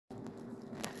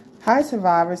Hi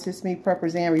survivors, it's me Prepper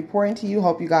Zan reporting to you.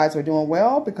 Hope you guys are doing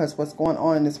well, because what's going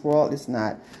on in this world is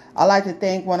not. I'd like to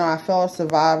thank one of our fellow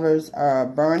survivors,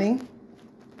 Bernie,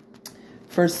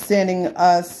 for sending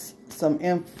us some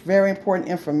very important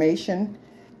information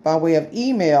by way of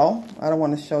email. I don't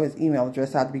want to show his email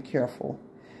address. I have to be careful.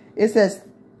 It says,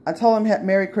 I told him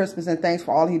Merry Christmas and thanks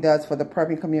for all he does for the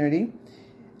prepping community.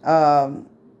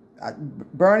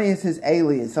 Bernie is his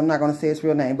alias. I'm not going to say his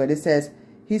real name, but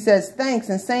he says, thanks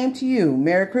and same to you.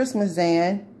 Merry Christmas,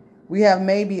 Zan. We have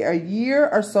maybe a year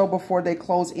or so before they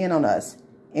close in on us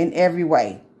in every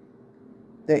way.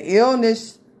 The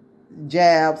illness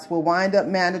jabs will wind up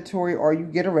mandatory or you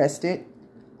get arrested.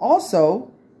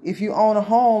 Also, if you own a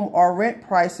home, or rent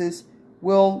prices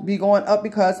will be going up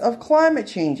because of climate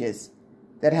changes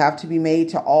that have to be made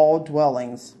to all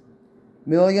dwellings.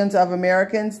 Millions of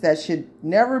Americans that should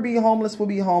never be homeless will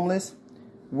be homeless.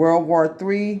 World War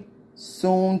III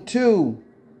soon too.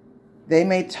 They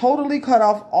may totally cut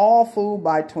off all food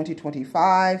by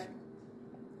 2025.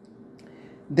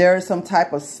 There is some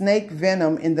type of snake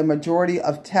venom in the majority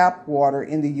of tap water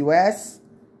in the U.S.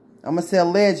 I'm going to say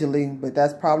allegedly, but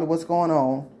that's probably what's going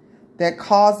on. That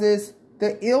causes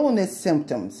the illness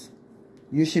symptoms.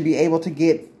 You should be able to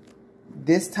get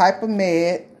this type of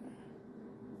med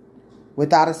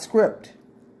without a script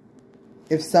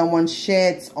if someone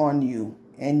sheds on you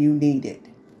and you need it.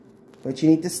 But you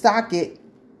need to stock it.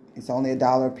 It's only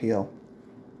 $1 a pill.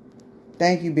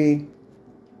 Thank you, B.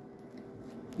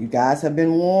 You guys have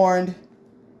been warned.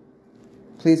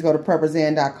 Please go to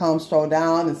prepperzan.com, scroll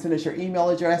down, and send us your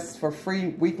email address for free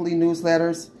weekly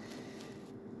newsletters.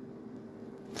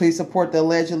 Please support the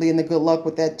allegedly and the good luck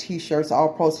with that t-shirts. All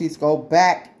proceeds go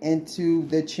back into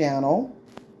the channel.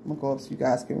 I'm going to go up so you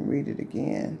guys can read it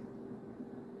again.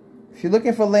 If you're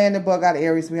looking for land and bug out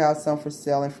areas, we have some for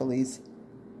sale and for lease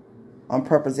on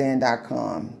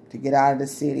prepperzan.com to get out of the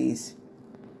cities.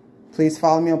 Please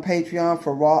follow me on Patreon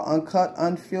for raw, uncut,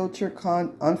 unfiltered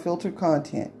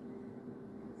content.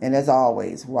 And as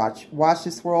always, watch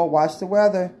this world, watch the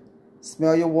weather.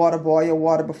 Smell your water, boil your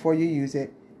water before you use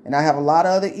it. And I have a lot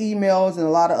of other emails and a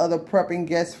lot of other prepping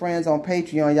guest friends on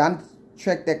Patreon. Y'all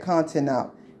check that content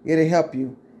out. It'll help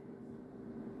you.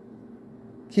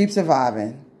 Keep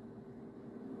surviving.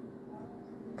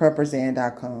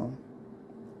 prepperzan.com.